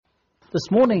This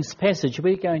morning's passage,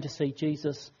 we're going to see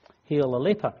Jesus heal a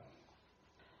leper.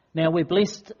 Now, we're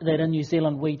blessed that in New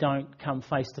Zealand we don't come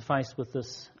face to face with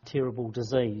this terrible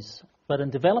disease. But in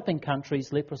developing countries,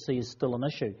 leprosy is still an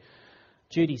issue.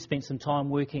 Judy spent some time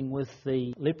working with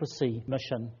the leprosy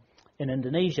mission in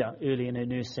Indonesia early in her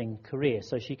nursing career,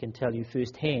 so she can tell you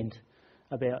firsthand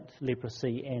about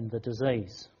leprosy and the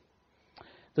disease.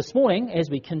 This morning, as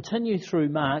we continue through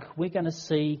Mark, we're going to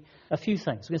see a few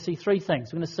things. We're going to see three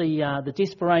things. We're going to see the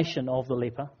desperation of the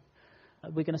leper.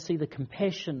 We're going to see the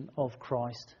compassion of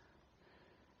Christ.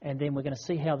 And then we're going to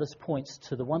see how this points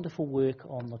to the wonderful work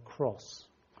on the cross.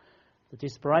 The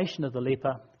desperation of the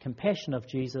leper, compassion of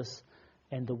Jesus,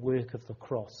 and the work of the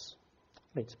cross.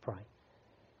 Let's pray.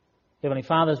 Heavenly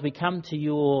Father, as we come to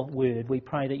your word, we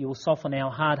pray that you will soften our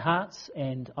hard hearts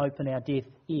and open our deaf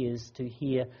ears to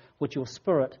hear what your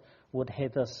Spirit would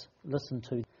have us listen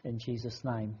to. In Jesus'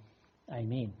 name,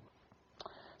 amen.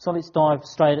 So let's dive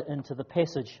straight into the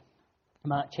passage.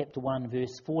 Mark chapter 1,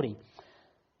 verse 40.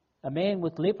 A man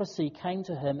with leprosy came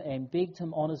to him and begged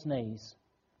him on his knees,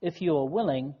 "If you are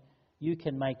willing, you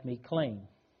can make me clean."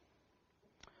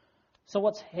 So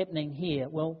what's happening here?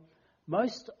 Well,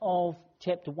 most of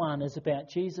chapter 1 is about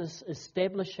Jesus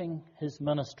establishing his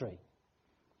ministry.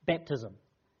 Baptism,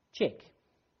 check.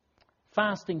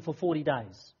 Fasting for 40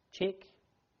 days, check.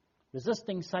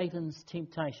 Resisting Satan's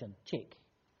temptation, check.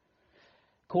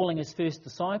 Calling his first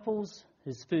disciples,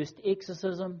 his first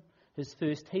exorcism, his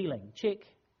first healing, check,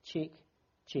 check,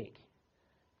 check.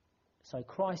 So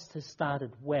Christ has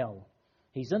started well.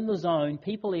 He's in the zone,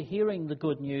 people are hearing the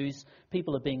good news,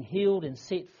 people are being healed and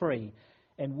set free.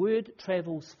 And word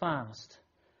travels fast,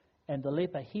 and the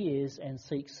leper hears and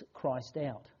seeks Christ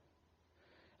out.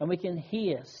 And we can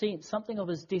sense something of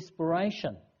his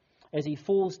desperation as he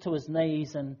falls to his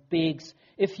knees and begs,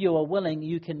 "If you are willing,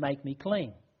 you can make me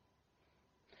clean."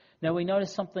 Now we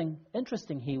notice something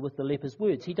interesting here with the leper's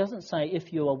words. He doesn't say,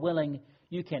 "If you are willing,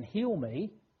 you can heal me,"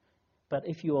 but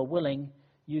 "if you are willing,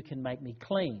 you can make me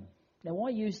clean." Now why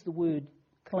use the word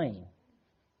clean?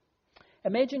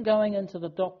 Imagine going into the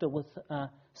doctor with a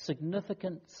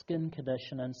significant skin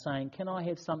condition and saying, "Can I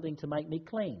have something to make me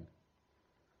clean?"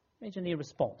 Imagine their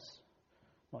response.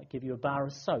 Might give you a bar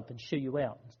of soap and shoo you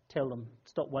out and tell them,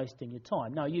 "Stop wasting your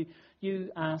time." No,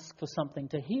 you ask for something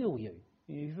to heal you.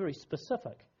 You're very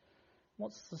specific.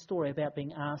 What's the story about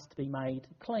being asked to be made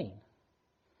clean?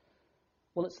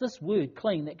 Well, it's this word,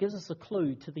 clean, that gives us a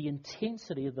clue to the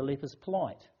intensity of the leper's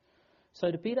plight.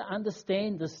 So to better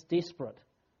understand this desperate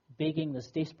begging, this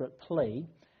desperate plea,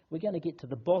 we're going to get to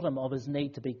the bottom of his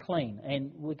need to be clean.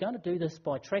 And we're going to do this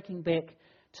by tracking back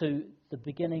to the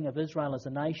beginning of Israel as a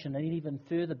nation and even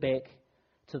further back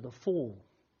to the fall.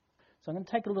 So I'm going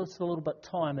to take a little bit of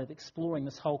time of exploring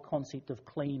this whole concept of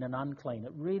clean and unclean.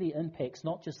 It really impacts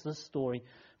not just this story,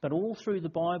 but all through the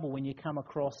Bible when you come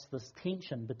across this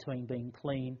tension between being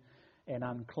clean and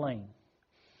unclean.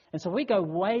 And so we go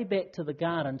way back to the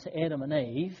garden, to Adam and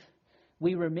Eve.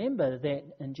 We remember that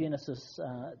in Genesis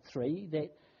 3,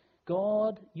 that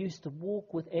God used to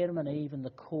walk with Adam and Eve in the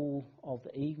cool of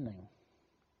the evening.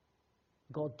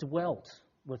 God dwelt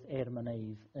with Adam and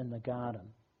Eve in the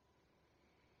garden.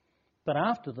 But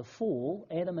after the fall,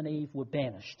 Adam and Eve were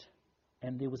banished,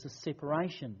 and there was a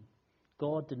separation.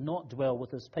 God did not dwell with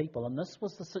his people, and this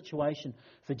was the situation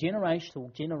for generation to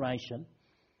generation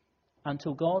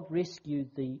until God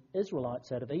rescued the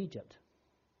Israelites out of Egypt.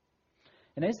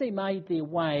 And as they made their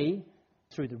way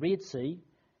through the Red Sea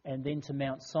and then to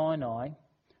Mount Sinai,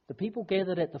 the people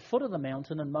gathered at the foot of the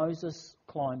mountain and Moses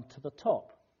climbed to the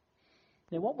top.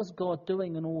 Now, what was God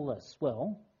doing in all this?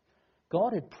 Well,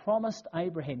 God had promised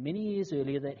Abraham many years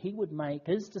earlier that he would make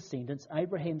his descendants,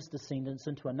 Abraham's descendants,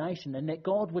 into a nation and that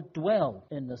God would dwell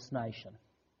in this nation.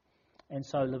 And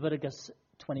so Leviticus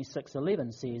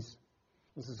 26:11 says,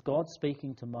 this is God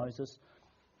speaking to Moses,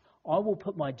 "I will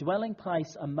put my dwelling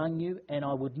place among you, and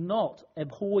I would not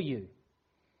abhor you.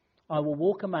 I will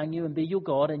walk among you and be your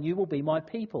God, and you will be my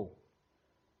people.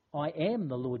 I am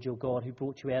the Lord your God who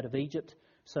brought you out of Egypt,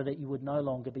 so that you would no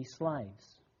longer be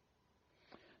slaves."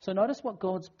 So notice what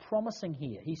God's promising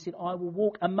here. He said, "I will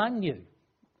walk among you."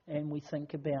 And we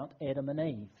think about Adam and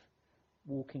Eve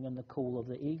walking in the cool of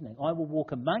the evening. "I will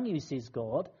walk among you," says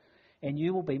God, "and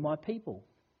you will be my people."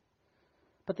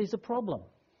 But there's a problem.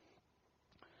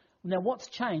 Now, what's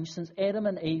changed since Adam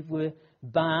and Eve were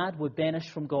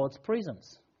banished from God's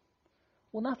presence?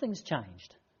 Well, nothing's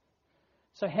changed.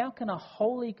 So how can a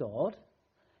holy God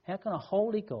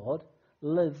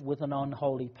live with an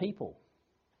unholy people?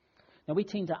 Now, we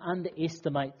tend to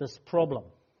underestimate this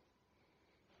problem.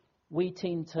 We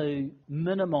tend to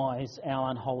minimize our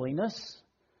unholiness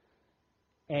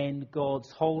and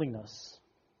God's holiness.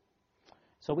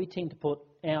 So we tend to put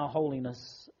our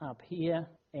holiness up here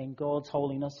and God's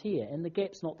holiness here, and the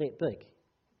gap's not that big.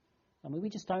 I mean, we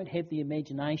just don't have the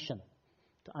imagination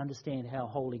to understand how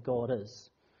holy God is.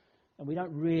 And we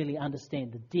don't really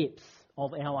understand the depth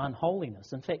of our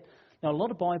unholiness. In fact, now a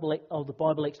lot of the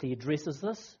Bible actually addresses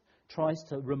this, tries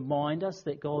to remind us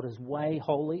that God is way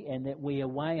holy and that we are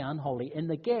way unholy, and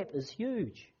the gap is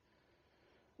huge.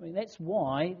 I mean, that's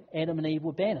why Adam and Eve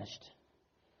were banished.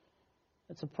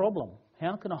 It's a problem.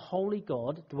 How can a holy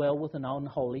God dwell with an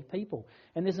unholy people?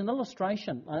 And there's an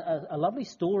illustration, a lovely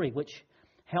story which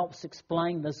helps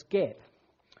explain this gap.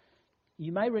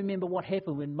 You may remember what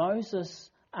happened when Moses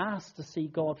asked to see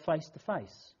God face to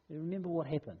face. You remember what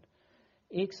happened?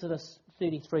 Exodus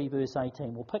 33 verse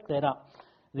 18. We'll pick that up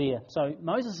there. So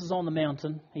Moses is on the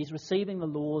mountain. He's receiving the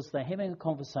laws. They're having a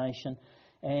conversation.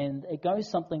 And it goes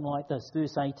something like this,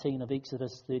 verse 18 of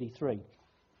Exodus 33.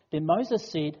 Then Moses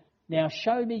said, "Now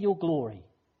show me your glory."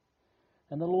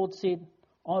 And the Lord said,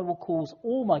 "I will cause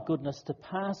all my goodness to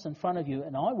pass in front of you,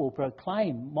 and I will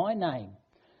proclaim my name,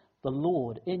 the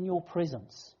Lord, in your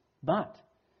presence. But,"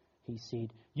 he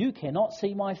said, "you cannot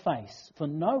see my face, for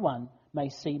no one may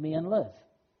see me and live."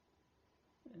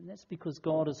 And that's because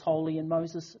God is holy and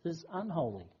Moses is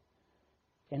unholy.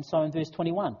 And so in verse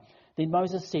 21, then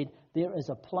Moses said, "There is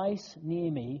a place near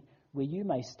me where you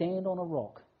may stand on a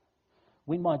rock.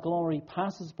 When my glory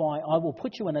passes by, I will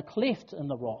put you in a cleft in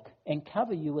the rock and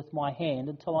cover you with my hand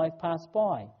until I have passed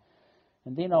by.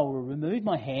 And then I will remove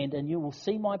my hand and you will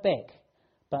see my back,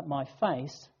 but my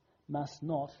face must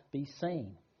not be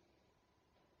seen."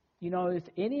 You know, if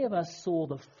any of us saw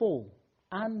the full,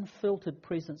 unfiltered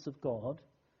presence of God,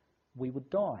 we would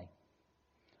die.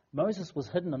 Moses was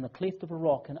hidden in the cleft of a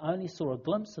rock and only saw a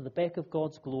glimpse of the back of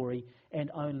God's glory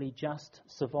and only just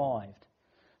survived.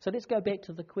 So let's go back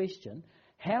to the question,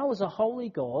 how is a holy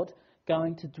God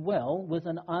going to dwell with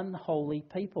an unholy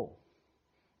people?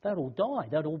 They'd all die.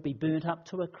 They'd all be burnt up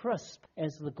to a crisp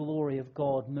as the glory of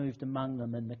God moved among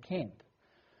them in the camp.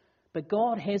 But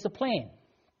God has a plan.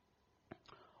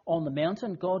 On the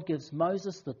mountain, God gives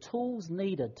Moses the tools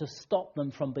needed to stop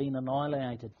them from being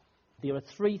annihilated. There are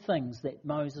three things that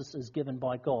Moses is given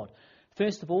by God.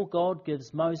 First of all, God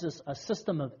gives Moses a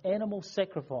system of animal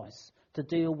sacrifice to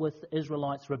deal with the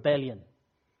Israelites' rebellion,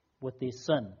 with their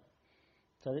sin.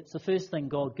 So that's the first thing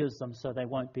God gives them so they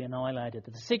won't be annihilated.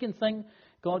 The second thing,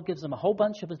 God gives them a whole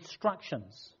bunch of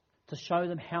instructions to show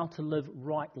them how to live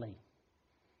rightly,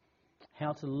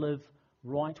 how to live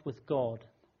right with God,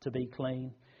 to be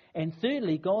clean. And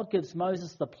thirdly, God gives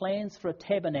Moses the plans for a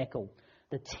tabernacle,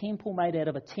 the temple made out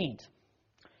of a tent.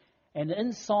 And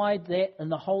inside that, in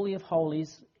the Holy of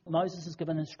Holies, Moses is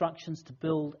given instructions to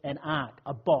build an ark,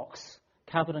 a box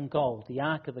covered in gold, the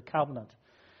Ark of the Covenant.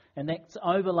 And that's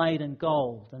overlaid in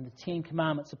gold, and the Ten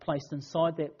Commandments are placed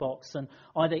inside that box. And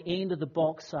either end of the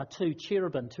box are two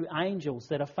cherubim, two angels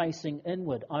that are facing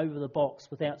inward over the box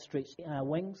with outstretched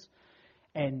wings.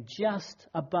 And just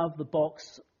above the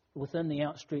box, within the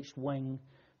outstretched wing,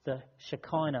 the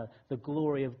Shekinah, the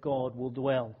glory of God, will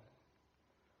dwell.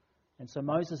 And so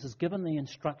Moses is given the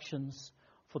instructions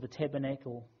for the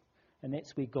tabernacle, and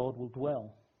that's where God will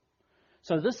dwell.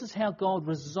 So this is how God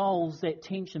resolves that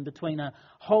tension between a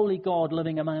holy God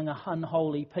living among an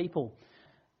unholy people.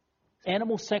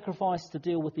 Animal sacrifice to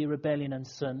deal with their rebellion and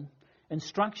sin,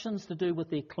 instructions to do with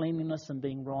their cleanliness and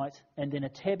being right, and then a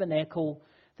tabernacle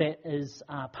that is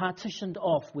partitioned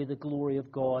off where the glory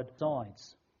of God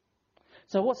resides.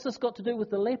 So what's this got to do with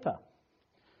the leper?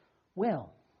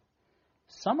 Well,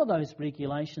 some of those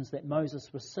regulations that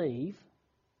Moses received,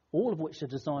 all of which are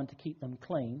designed to keep them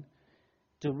clean,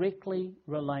 directly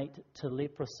relate to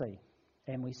leprosy.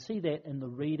 And we see that in the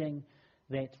reading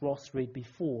that Ross read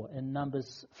before in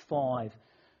Numbers 5,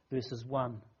 verses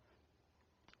 1.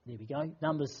 There we go.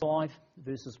 Numbers 5,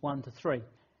 verses 1 to 3.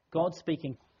 God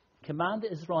speaking, "Command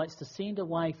the Israelites to send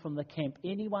away from the camp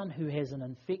anyone who has an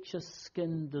infectious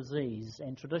skin disease,"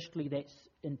 and traditionally that's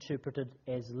interpreted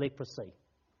as leprosy.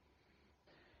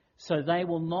 "So they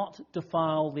will not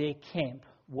defile their camp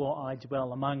while I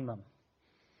dwell among them."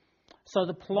 So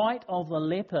the plight of the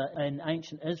leper in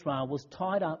ancient Israel was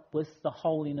tied up with the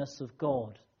holiness of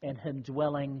God and Him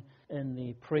dwelling in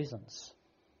their presence.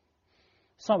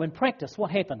 So in practice,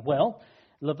 what happened? Well,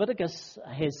 Leviticus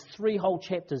has 3 whole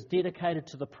chapters dedicated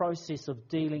to the process of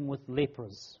dealing with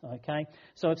lepers. Okay,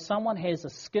 so if someone has a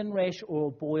skin rash or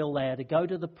a boil, they are to go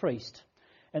to the priest.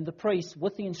 And the priest,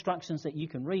 with the instructions that you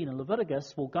can read in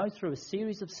Leviticus, will go through a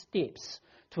series of steps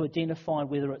to identify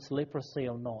whether it's leprosy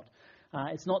or not.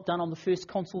 It's not done on the first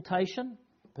consultation.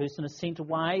 The person is sent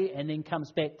away and then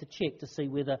comes back to check to see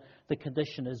whether the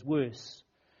condition is worse.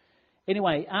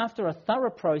 Anyway, after a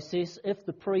thorough process, if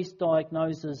the priest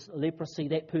diagnoses leprosy,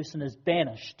 that person is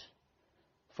banished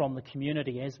from the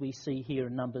community, as we see here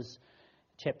in Numbers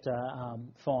chapter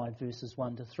 5, verses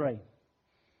 1 to 3.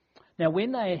 Now,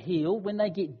 when they are healed, when they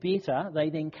get better, they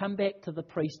then come back to the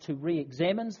priest who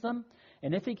re-examines them,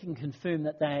 and if he can confirm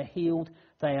that they are healed,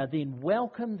 they are then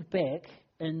welcomed back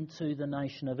into the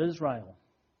nation of Israel.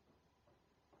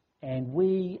 And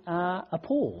we are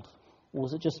appalled. Or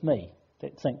is it just me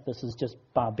that think this is just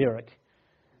barbaric?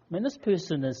 I mean, this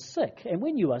person is sick, and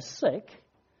when you are sick,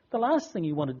 the last thing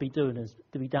you want to be doing is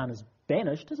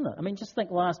banished, isn't it? I mean, just think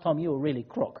the last time you were really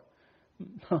crook.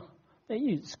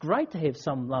 It's great to have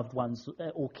some loved ones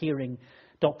or caring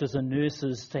doctors and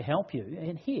nurses to help you.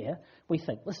 And here we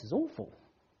think this is awful.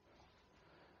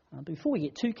 Before we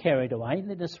get too carried away,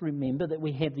 let us remember that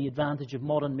we have the advantage of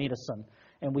modern medicine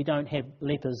and we don't have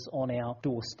lepers on our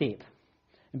doorstep.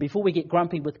 And before we get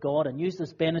grumpy with God and use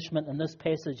this banishment in this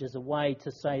passage as a way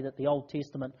to say that the Old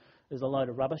Testament is a load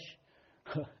of rubbish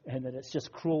and that it's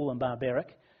just cruel and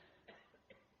barbaric,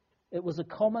 it was a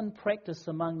common practice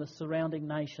among the surrounding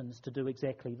nations to do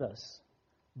exactly this.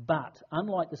 But,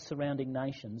 unlike the surrounding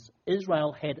nations,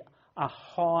 Israel had a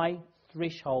high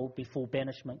threshold before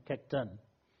banishment kicked in.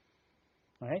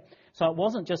 Okay? So it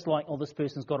wasn't just like, oh, this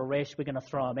person's got a rash, we're going to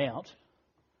throw him out.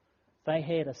 They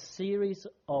had a series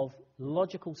of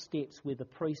logical steps where the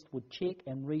priest would check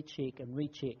and recheck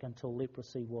until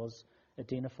leprosy was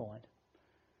identified.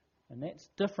 And that's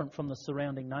different from the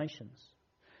surrounding nations.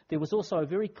 There was also a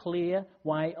very clear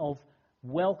way of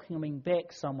welcoming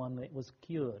back someone that was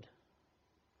cured.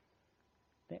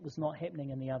 That was not happening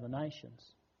in the other nations.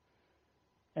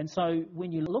 And so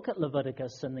when you look at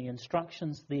Leviticus and the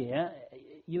instructions there,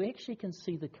 you actually can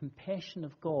see the compassion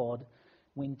of God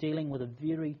when dealing with a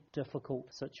very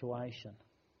difficult situation.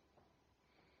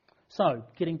 So,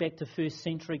 getting back to first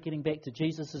century, getting back to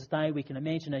Jesus' day, we can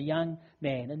imagine a young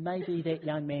man, and maybe that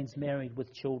young man's married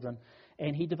with children,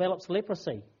 and he develops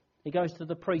leprosy. He goes to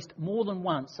the priest more than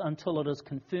once until it is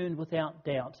confirmed without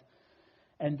doubt.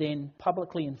 And then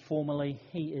publicly and formally,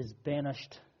 he is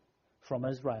banished from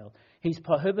Israel. He's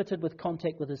prohibited with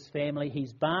contact with his family.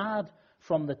 He's barred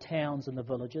from the towns and the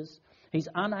villages. He's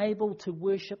unable to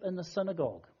worship in the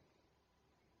synagogue.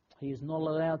 He is not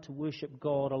allowed to worship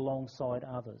God alongside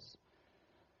others.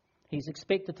 He's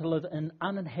expected to live in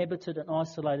uninhabited and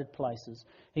isolated places.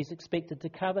 He's expected to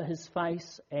cover his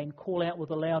face and call out with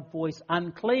a loud voice,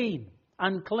 "Unclean,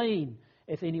 unclean,"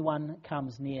 if anyone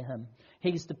comes near him.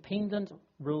 He's dependent,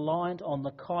 reliant on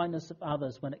the kindness of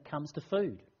others when it comes to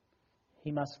food.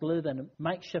 He must live in a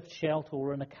makeshift shelter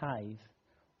or in a cave,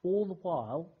 all the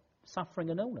while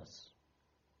suffering an illness.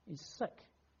 He's sick.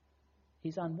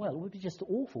 He's unwell. It would be just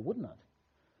awful, wouldn't it?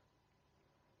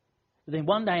 Then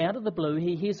one day, out of the blue,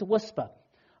 he hears a whisper,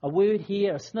 a word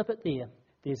here, a snippet there.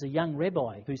 There's a young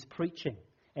rabbi who's preaching,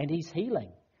 and he's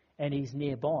healing, and he's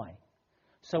nearby.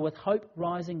 So with hope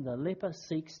rising, the leper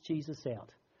seeks Jesus out,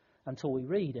 until we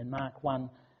read in Mark 1,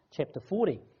 chapter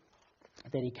 40,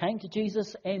 that he came to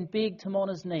Jesus and begged him on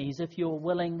his knees, "If you're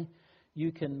willing,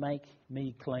 you can make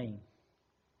me clean."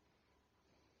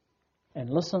 And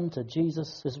listen to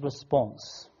Jesus'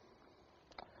 response.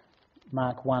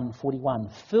 Mark 1:41.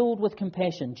 Filled with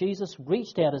compassion, Jesus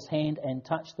reached out his hand and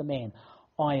touched the man.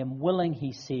 "I am willing,"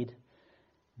 he said,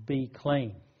 "be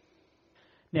clean."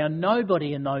 Now,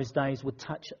 nobody in those days would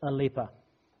touch a leper.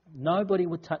 Nobody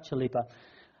would touch a leper.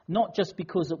 Not just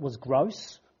because it was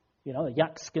gross, a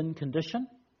yuck skin condition,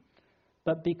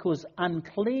 but because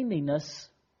uncleanliness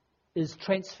is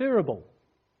transferable.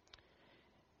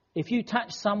 If you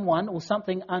touch someone or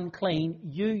something unclean,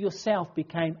 you yourself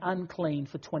became unclean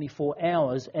for 24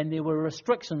 hours and there were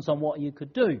restrictions on what you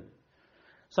could do.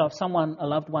 So if a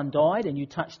loved one died and you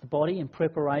touched the body in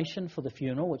preparation for the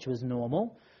funeral, which was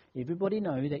normal, everybody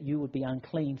knew that you would be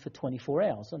unclean for 24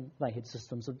 hours, and they had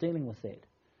systems of dealing with that.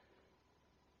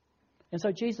 And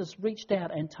so Jesus reached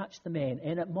out and touched the man,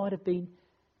 and it might have been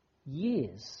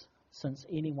years since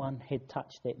anyone had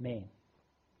touched that man.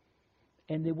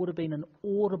 And there would have been an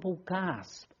audible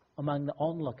gasp among the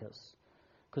onlookers,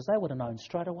 because they would have known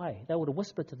straight away. They would have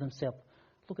whispered to themselves,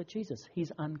 "Look at Jesus,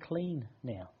 he's unclean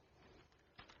now."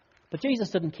 But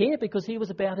Jesus didn't care, because he was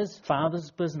about his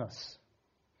Father's business.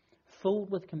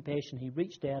 Filled with compassion, he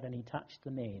reached out and he touched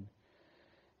the man.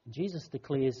 And Jesus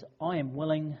declares, "I am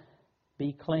willing,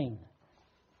 be clean."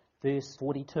 Verse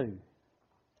 42.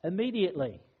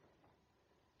 Immediately,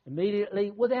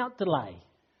 without delay,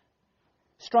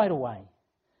 straight away,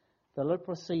 the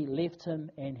leprosy left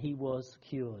him and he was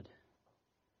cured.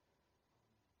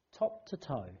 top to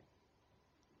toe,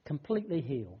 completely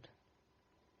healed.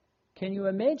 Can you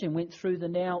imagine went through the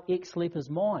now ex-leper's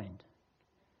mind?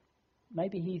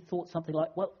 Maybe he thought something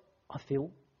like, well, I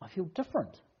feel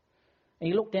different. And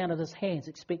he looked down at his hands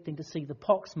expecting to see the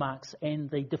pox marks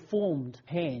and the deformed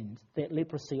hand that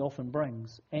leprosy often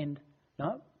brings. And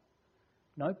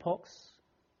no pox,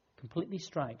 completely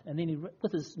straight. And then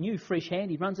with his new fresh hand,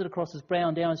 he runs it across his brow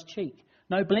and down his cheek.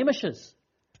 No blemishes.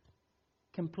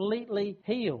 Completely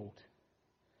healed.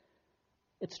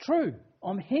 It's true.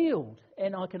 I'm healed.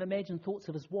 And I can imagine thoughts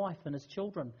of his wife and his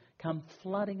children come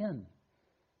flooding in.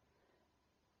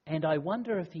 And I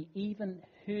wonder if he even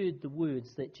heard the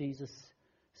words that Jesus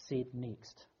said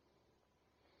next.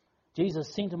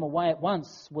 Jesus sent him away at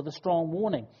once with a strong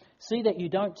warning. See that you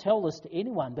don't tell this to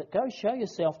anyone, but go show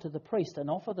yourself to the priest and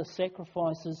offer the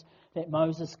sacrifices that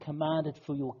Moses commanded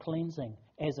for your cleansing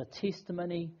as a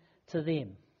testimony to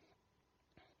them.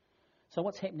 So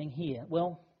what's happening here?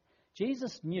 Well,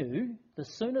 Jesus knew the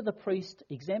sooner the priest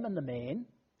examined the man,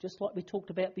 just like we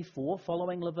talked about before,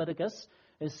 following Leviticus,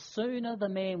 as sooner the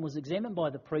man was examined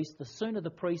by the priest, the sooner the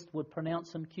priest would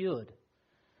pronounce him cured.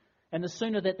 And the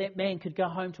sooner that man could go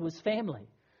home to his family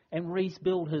and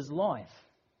rebuild his life.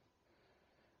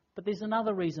 But there's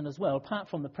another reason as well, apart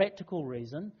from the practical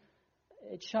reason,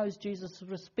 it shows Jesus'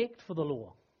 respect for the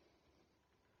law.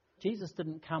 Jesus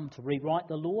didn't come to rewrite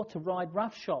the law, to ride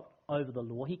roughshod over the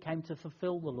law. He came to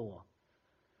fulfill the law.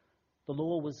 The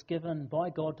law was given by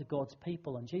God to God's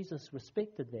people, and Jesus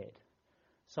respected that.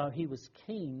 So he was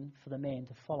keen for the man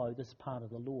to follow this part of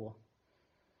the law.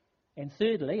 And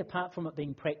thirdly, apart from it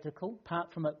being practical,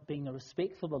 apart from it being a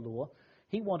respect for the law,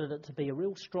 he wanted it to be a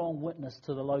real strong witness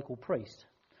to the local priest.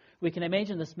 We can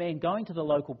imagine this man going to the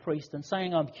local priest and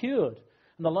saying, I'm cured.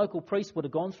 And the local priest would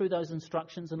have gone through those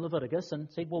instructions in Leviticus and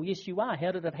said, well, yes, you are.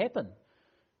 How did it happen?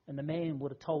 And the man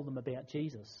would have told them about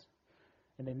Jesus.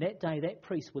 And then that day, that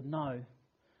priest would know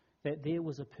that there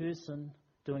was a person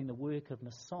doing the work of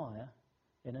Messiah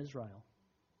in Israel.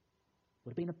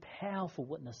 Would have been a powerful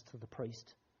witness to the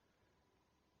priest.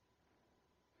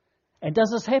 And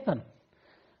does this happen?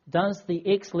 Does the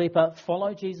ex-leper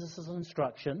follow Jesus'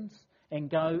 instructions and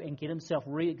go and get himself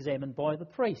re-examined by the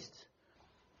priest?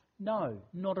 No,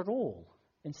 not at all.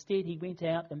 Instead, he went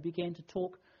out and began to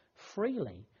talk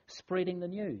freely, spreading the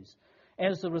news.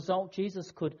 As a result,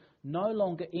 Jesus could no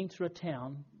longer enter a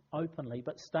town openly,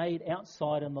 but stayed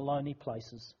outside in the lonely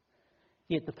places.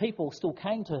 Yet the people still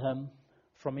came to him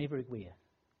from everywhere.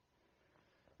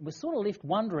 We're sort of left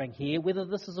wondering here whether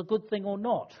this is a good thing or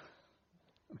not.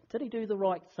 Did he do the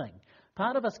right thing?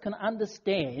 Part of us can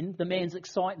understand the man's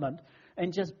excitement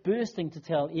and just bursting to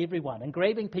tell everyone and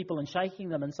grabbing people and shaking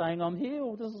them and saying, I'm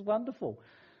healed, this is wonderful.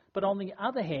 But on the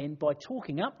other hand, by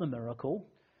talking up the miracle,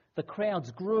 the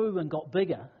crowds grew and got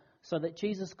bigger so that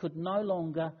Jesus could no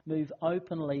longer move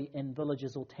openly in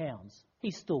villages or towns.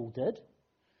 He still did.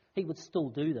 He would still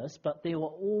do this, but there were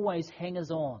always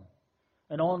hangers-on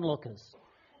and onlookers,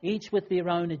 each with their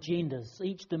own agendas,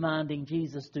 each demanding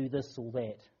Jesus do this or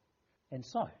that. And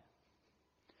so,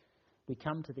 we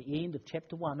come to the end of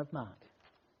chapter 1 of Mark.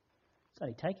 It's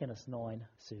only taken us 9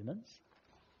 sermons.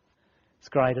 It's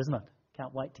great, isn't it?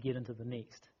 Can't wait to get into the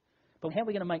next. But how are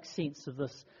we going to make sense of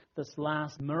this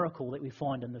last miracle that we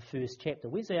find in the first chapter?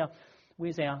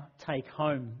 Where's our take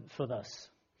home for this?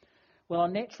 Well, our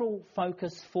natural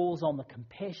focus falls on the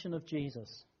compassion of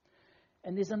Jesus.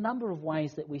 And there's a number of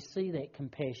ways that we see that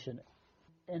compassion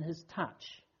in his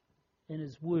touch, in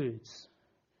his words,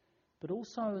 but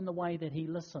also in the way that he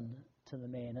listened to the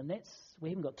man. And we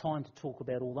haven't got time to talk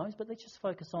about all those, but let's just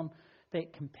focus on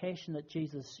that compassion that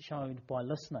Jesus showed by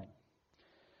listening.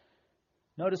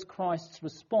 Notice Christ's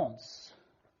response.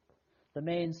 The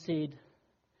man said,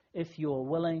 if you're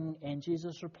willing, and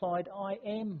Jesus replied, I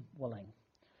am willing.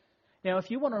 Now,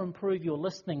 if you want to improve your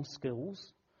listening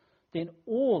skills, then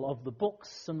all of the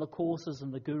books and the courses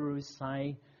and the gurus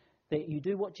say that you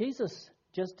do what Jesus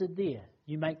just did there.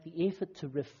 You make the effort to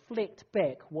reflect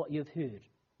back what you've heard,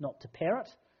 not to parrot,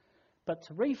 but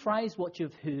to rephrase what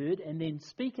you've heard and then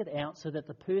speak it out so that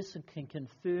the person can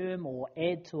confirm or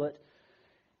add to it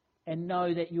and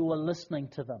know that you are listening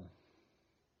to them.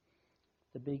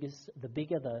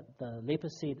 The leper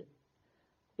said,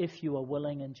 if you are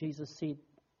willing, and Jesus said,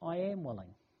 I am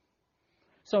willing.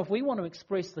 So if we want to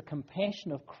express the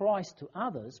compassion of Christ to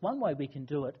others, one way we can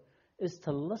do it is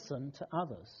to listen to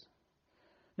others.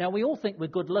 Now, we all think we're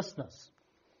good listeners.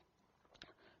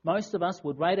 Most of us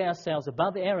would rate ourselves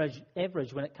above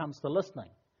average when it comes to listening.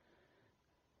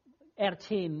 Out of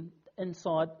 10,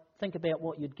 inside, think about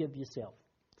what you'd give yourself.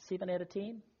 7 out of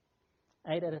 10?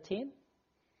 8 out of 10?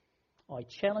 I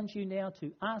challenge you now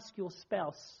to ask your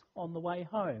spouse on the way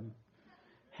home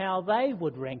how they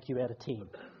would rank you out of 10.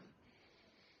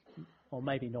 Or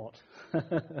maybe not.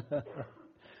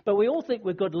 But we all think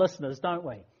we're good listeners, don't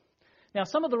we? Now,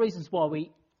 some of the reasons why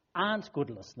we aren't good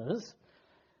listeners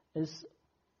is,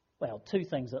 well, two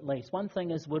things at least. One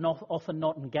thing is we're often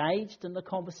not engaged in the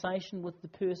conversation with the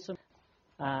person,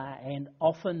 and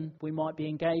often we might be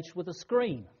engaged with a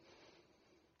screen.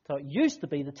 So it used to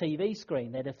be the TV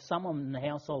screen that if someone in the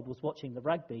household was watching the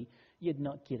rugby, you'd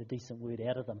not get a decent word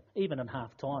out of them, even in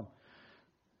half time.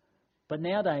 But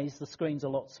nowadays the screen's a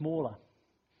lot smaller.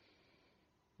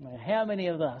 Now, how many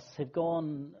of us have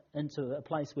gone into a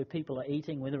place where people are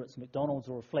eating, whether it's McDonald's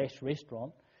or a flash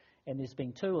restaurant, and there's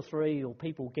been 2 or 3 or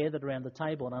people gathered around the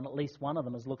table and at least one of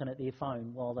them is looking at their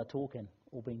phone while they're talking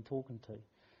or being talked to?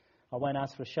 I won't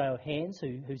ask for a show of hands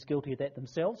who's guilty of that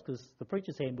themselves, because the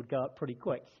preacher's hand would go up pretty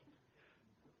quick.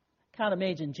 Can't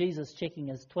imagine Jesus checking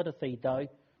his Twitter feed, though,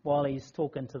 while he's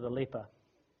talking to the leper.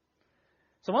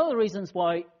 So one of the reasons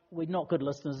why we're not good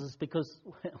listeners is because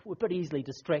we're pretty easily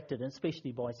distracted,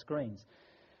 especially by screens.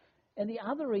 And the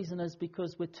other reason is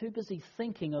because we're too busy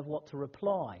thinking of what to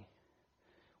reply.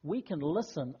 We can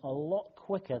listen a lot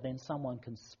quicker than someone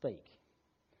can speak.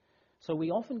 So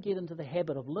we often get into the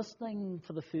habit of listening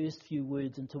for the first few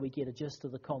words until we get a gist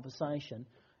of the conversation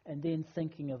and then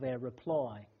thinking of our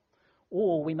reply.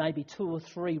 Or we may be 2 or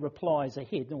 3 replies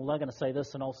ahead. Well, they're going to say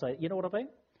this and I'll say, you know what I mean?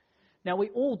 Now, we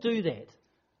all do that.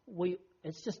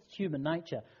 It's just human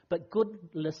nature. But good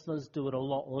listeners do it a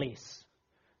lot less.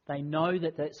 They know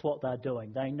that that's what they're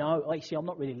doing. They know, actually, I'm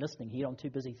not really listening here. I'm too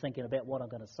busy thinking about what I'm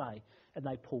going to say. And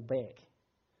they pull back.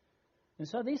 And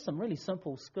so there's some really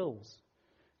simple skills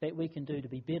that we can do to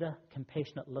be better,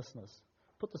 compassionate listeners.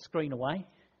 Put the screen away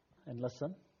and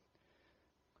listen.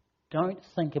 Don't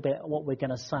think about what we're going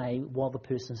to say while the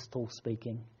person's still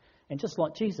speaking. And just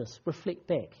like Jesus, reflect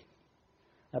back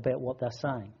about what they're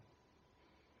saying.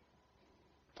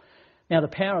 Now, the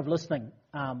power of listening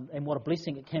and what a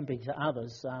blessing it can be to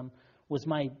others was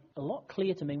made a lot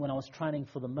clear to me when I was training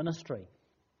for the ministry.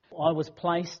 I was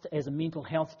placed as a mental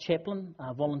health chaplain,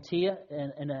 volunteer,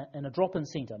 in a drop-in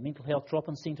centre, mental health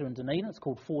drop-in centre in Dunedin. It's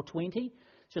called 420,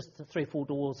 just 3 or 4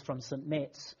 doors from St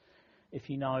Matt's, if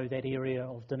you know that area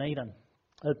of Dunedin.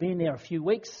 I'd been there a few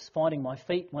weeks, finding my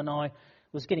feet when I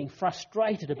was getting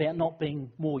frustrated about not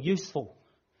being more useful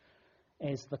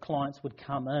as the clients would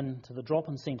come in to the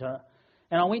drop-in centre.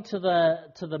 And I went to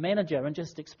the manager and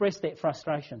just expressed that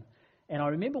frustration. And I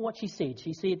remember what she said.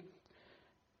 She said,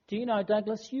 "Do you know,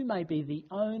 Douglas, you may be the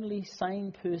only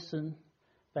sane person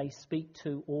they speak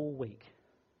to all week."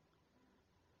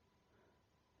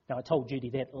 Now, I told Judy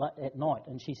that at night,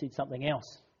 and she said something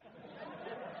else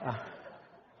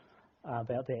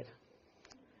about that.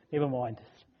 Never mind.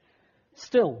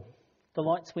 Still, the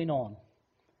lights went on,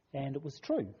 and it was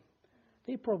true.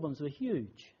 Their problems were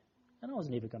huge, and I was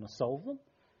never going to solve them,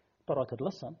 but I could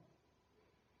listen.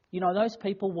 You know, those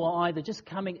people were either just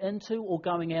coming into or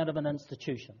going out of an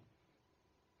institution.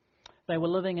 They were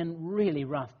living in really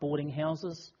rough boarding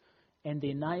houses, and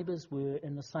their neighbours were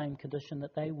in the same condition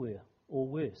that they were, or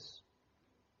worse.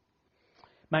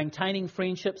 Maintaining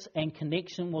friendships and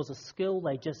connection was a skill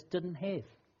they just didn't have.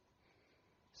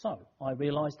 So I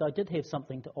realised I did have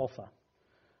something to offer.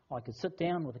 I could sit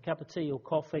down with a cup of tea or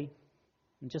coffee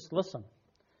and just listen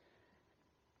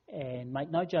and make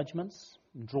no judgments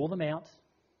and draw them out.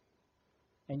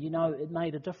 And you know, it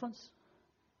made a difference.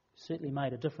 It certainly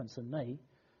made a difference in me.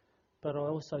 But I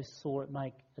also saw it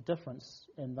make a difference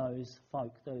in those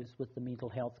folk, those with the mental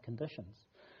health conditions.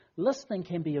 Listening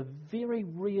can be a very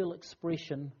real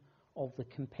expression of the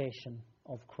compassion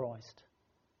of Christ.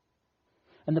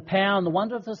 And the power and the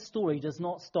wonder of this story does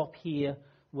not stop here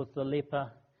with the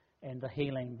leper and the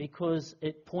healing, because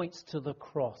it points to the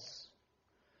cross.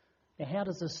 Now, how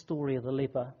does this story of the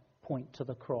leper point to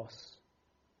the cross?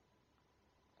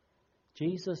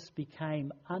 Jesus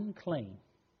became unclean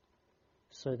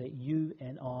so that you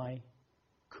and I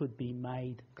could be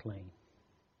made clean.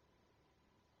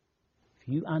 If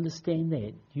you understand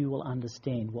that, you will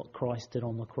understand what Christ did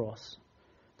on the cross.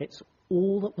 That's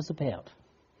all it was about.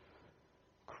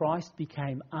 Christ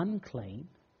became unclean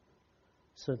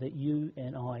so that you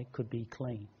and I could be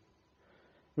clean.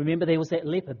 Remember, there was that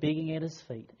leper begging at his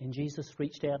feet, and Jesus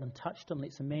reached out and touched him.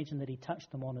 Let's imagine that he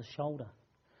touched him on his shoulder.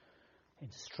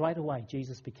 And straight away,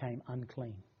 Jesus became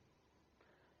unclean.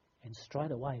 And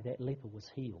straight away, that leper was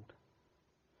healed.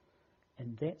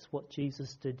 And that's what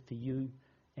Jesus did for you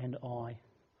and I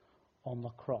on the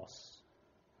cross.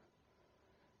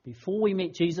 Before we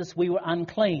met Jesus, we were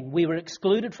unclean. We were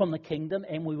excluded from the kingdom,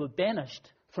 and we were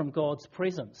banished from God's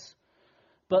presence.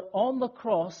 But on the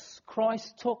cross,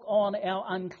 Christ took on our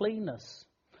uncleanness.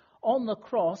 On the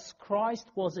cross, Christ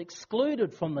was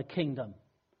excluded from the kingdom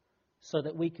so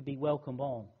that we could be welcomed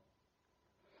on.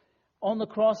 On the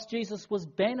cross, Jesus was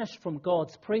banished from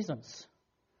God's presence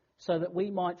so that we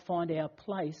might find our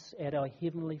place at our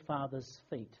Heavenly Father's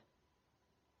feet.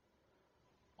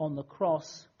 On the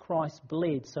cross, Christ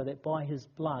bled so that by his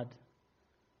blood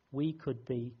we could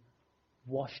be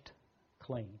washed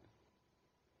clean.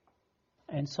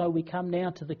 And so we come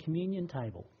now to the communion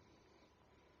table.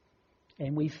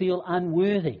 And we feel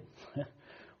unworthy.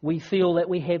 We feel that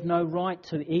we have no right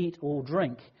to eat or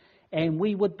drink. And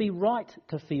we would be right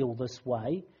to feel this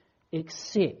way,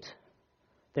 except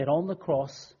that on the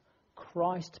cross,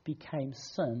 Christ became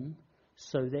sin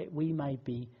so that we may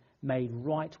be made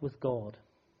right with God.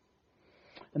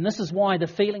 And this is why the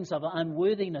feelings of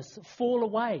unworthiness fall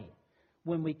away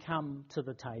when we come to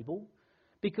the table,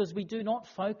 because we do not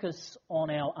focus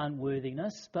on our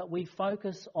unworthiness, but we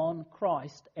focus on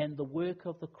Christ and the work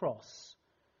of the cross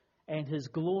and his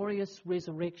glorious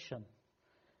resurrection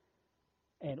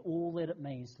and all that it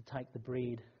means to take the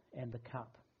bread and the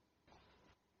cup.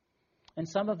 And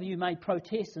some of you may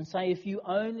protest and say, if you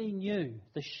only knew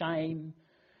the shame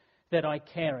that I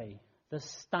carry, the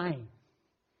stain,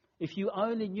 if you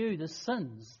only knew the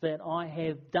sins that I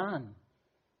have done,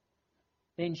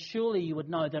 then surely you would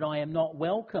know that I am not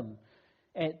welcome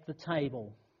at the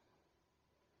table.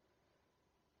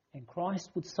 And Christ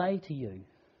would say to you,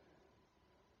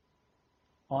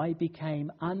 I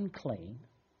became unclean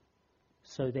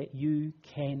so that you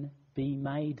can be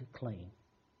made clean.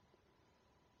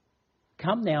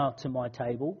 Come now to my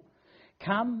table.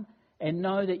 Come and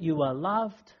know that you are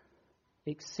loved,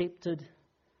 accepted,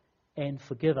 and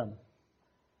forgiven.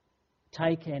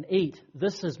 Take and eat.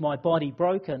 This is my body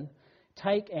broken.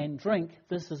 Take and drink.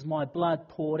 This is my blood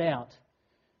poured out.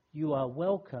 You are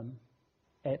welcome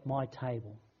at my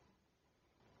table.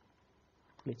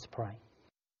 Let's pray.